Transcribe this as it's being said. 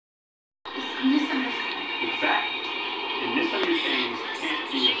misunderstanding. Exactly. And misunderstandings can't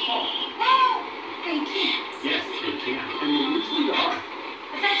be a fault. Well, they can. Yes, they can. And they usually are.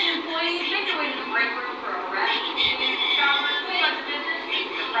 Attention employees, make your way to the break room for a rest. Shoppers, full bunch of business.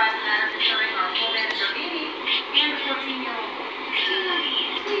 The private matters ensuring our full manager Amy and the 14-year-old boy. Tina,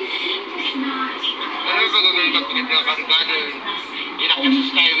 please, can you just not? Ano ba gagawin kapag ito kargado? Inakit sa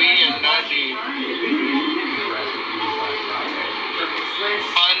skyway yan dati.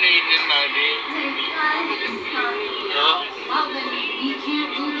 Paano yun yan dati? No? Well, then you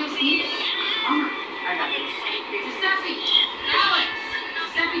can't do this either. I got this. Giuseppe, Alex,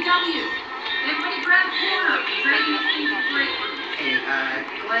 Giuseppe W. Everybody grab a corner. Trading this thing for break room. Hey,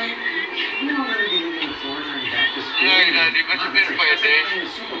 Glenn, you know we're going to be leaving Florida and back to school. Ngayon na, di ba sabihin pwede? Playing the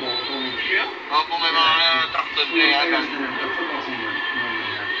Super Bowl with only Opo, may mga traktor na yata. players than a football team would normally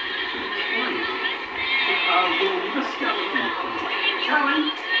have. We'll leave a skeleton. Owen,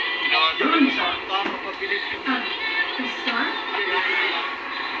 You're in charge. the start?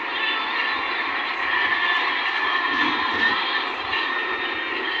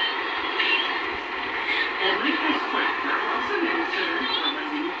 Enrique's question was an answer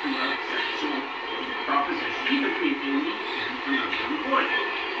relating to a sexual proposition between Amy and another employee.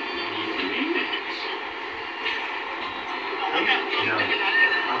 Convenience. No.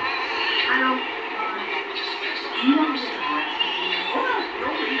 I don't. You want to Oh, no,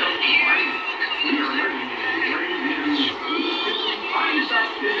 we don't combine. We are living in a great new combines us.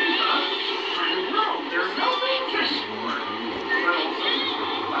 This is us. I know. There's no things anymore. But also, there's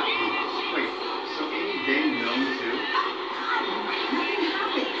the black people. Wait, so Amy didn't know too? nothing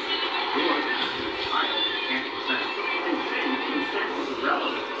happens. Good. Child can't consent. And saying consent is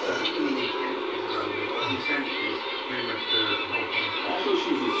irrelevant. Consent is pretty much the whole point. Also,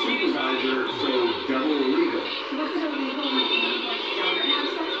 she's a supervisor, so double illegal. Was it illegal when Amy let Jonah have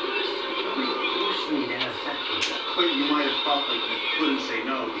sex with her? Nobody forced me to have sex with her. But you might have felt like you couldn't say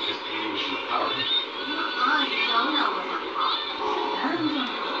no because Amy was in power. Jonah was on top. That was on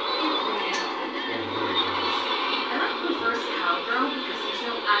top. I like the first cowgirl because there's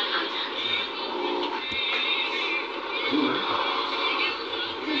no eye contact.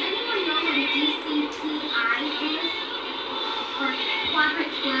 Does anyone know what a DCTI is? Or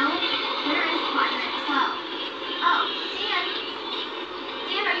quadrant 12? Where is quadrant 12? Oh, Dan.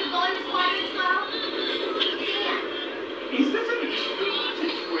 Dan, are you going to quadrant 12? Dan. Is this an extreme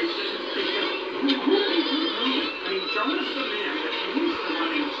situation? Because who is I mean, Jonah's the man that he's the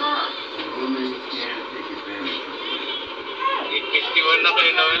one in charge. Women can't take advantage of it. Festival na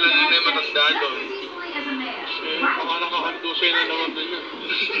kayo na wala na yung matanda Just doon. as easily as a man. Baka nakahandusay na naman doon yun.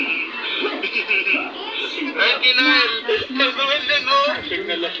 Ay, Noel! Noel yan o! Lasing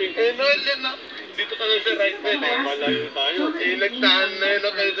na lasing. Noel yan na! Dito ka na sa right side eh. Malayo tayo. Nagtahan na yun o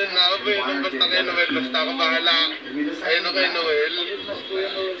kayo doon na. Basta kayo Noel. Basta ako bahala. Ayun o kayo Noel.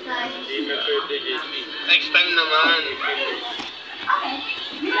 Hindi na pwede Amy. Next time naman. Okay,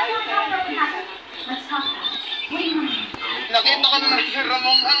 you guys don't know what happened. Let's talk about it. Wait a minute. Nakita ka na si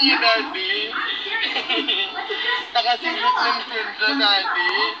Ramong ang ni Daddy. Nakasingit ng sildo, Daddy.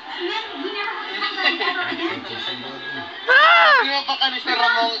 Di mo pa ka ni si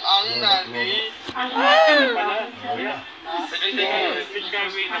Ramong ang, Daddy? Ano pala? Sige, Miss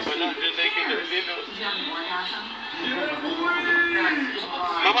Carmen na pala. Diyan tayo kinalino.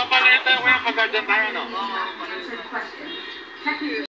 Mapapalit tayo kaya pagka dyan tayo, no?